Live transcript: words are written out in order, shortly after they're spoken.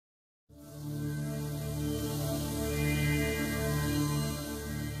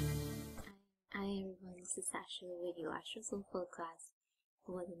this is Astro with your Astro Soul forecast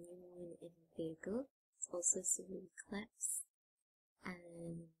for the new moon in Virgo. It's also solar eclipse,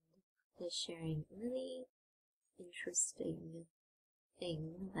 and they're sharing a really interesting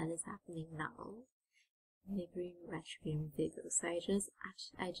thing that is happening now. Mercury retrograde in Virgo. So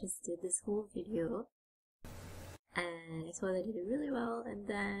I just did this whole video, and I thought I did it really well, and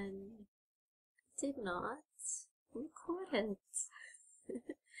then I did not record it.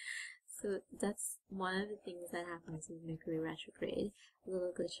 So that's one of the things that happens with Mercury retrograde,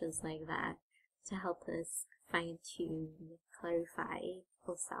 little glitches like that, to help us fine-tune, clarify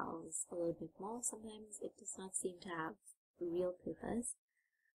ourselves a little bit more. Sometimes it does not seem to have real purpose,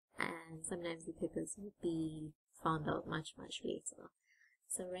 and sometimes the purpose will be found out much later.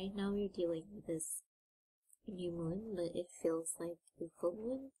 So right now we're dealing with this new moon, but it feels like a full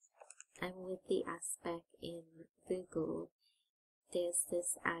moon, and with the aspect in Virgo, there's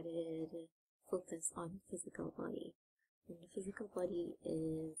this added focus on physical body. And the physical body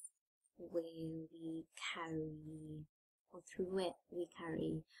is where we carry, or through it we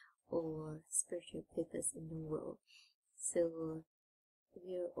carry our spiritual purpose in the world. So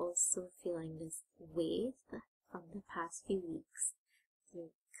we're also feeling this wave from the past few weeks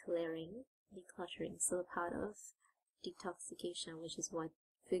through clearing, decluttering. So a part of detoxification, which is what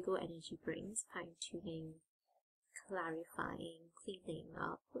Virgo energy brings, fine-tuning, clarifying, cleaning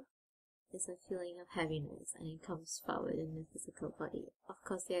up, is a feeling of heaviness, and it comes forward in the physical body. Of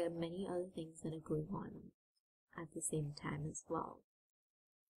course, there are many other things that are going on at the same time as well.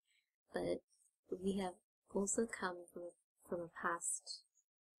 But we have also come from a past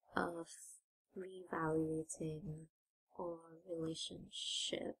of reevaluating our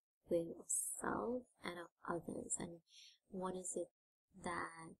relationship with ourselves and our others, and what is it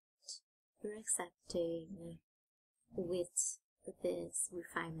that we're accepting with this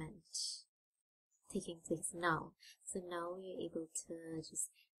refinement taking place now. So now we're able to just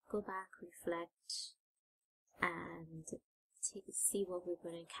go back, reflect, and see what we're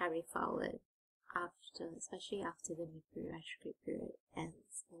going to carry forward after, especially after the Mercury retrograde period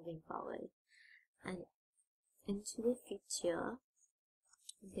ends, moving forward. And into the future,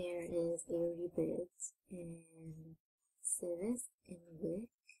 there is a rebirth in service, in work,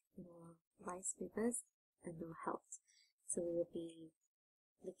 in our vice purpose, and our health. So we will be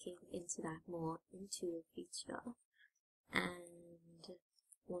looking into that more into the future, and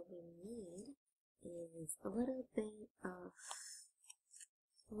what we need is a little bit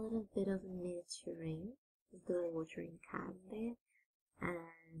of nurturing, the watering can there,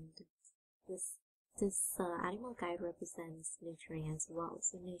 and this animal guide represents nurturing as well.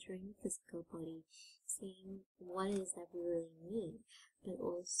 So nurturing the physical body, seeing what it is that we really need, but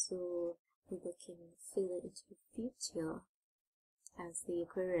also looking further into the future as the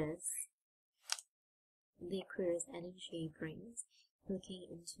Aquarius energy brings, looking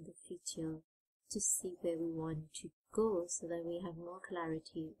into the future to see where we want to go, so that we have more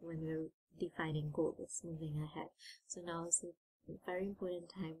clarity when we're defining goals moving ahead. So now is a very important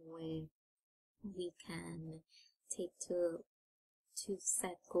time where we can take to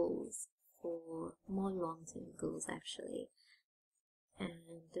set goals, for more long-term goals actually, and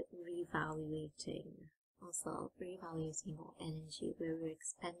reevaluating ourselves, reevaluating our energy, where we're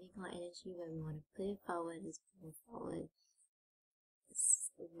expending our energy, where we want to put it forward as we move forward.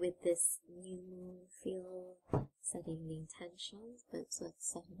 With this new moon feel, setting the intentions, but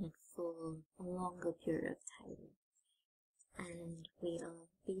setting it for a longer period of time. And we are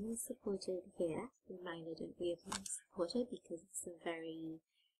being supported here, reminded that we are being supported because it's a very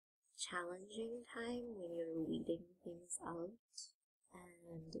challenging time when you're weeding things out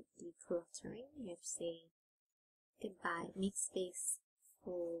and decluttering. You have to say goodbye, make space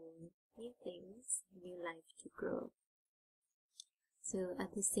for new things, new life to grow. So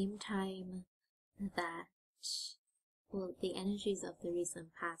at the same time that, well, the energies of the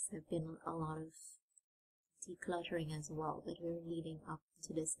recent past have been a lot of decluttering as well, but we're leading up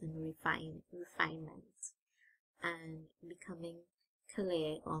to this refinement and becoming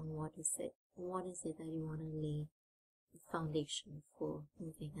clear on what is it that you want to lay the foundation for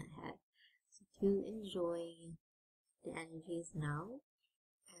moving ahead. So do enjoy the energies now,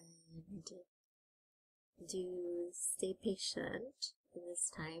 and do stay patient in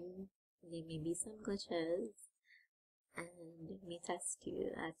this time. There may be some glitches, and it may test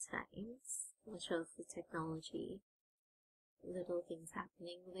you at times. Watch out for technology, little things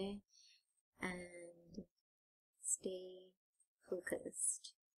happening there, and stay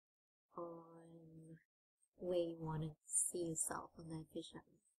focused on where you want to see yourself on that vision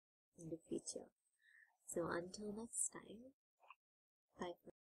in the future. So until next time, bye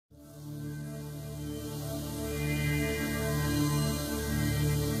for now.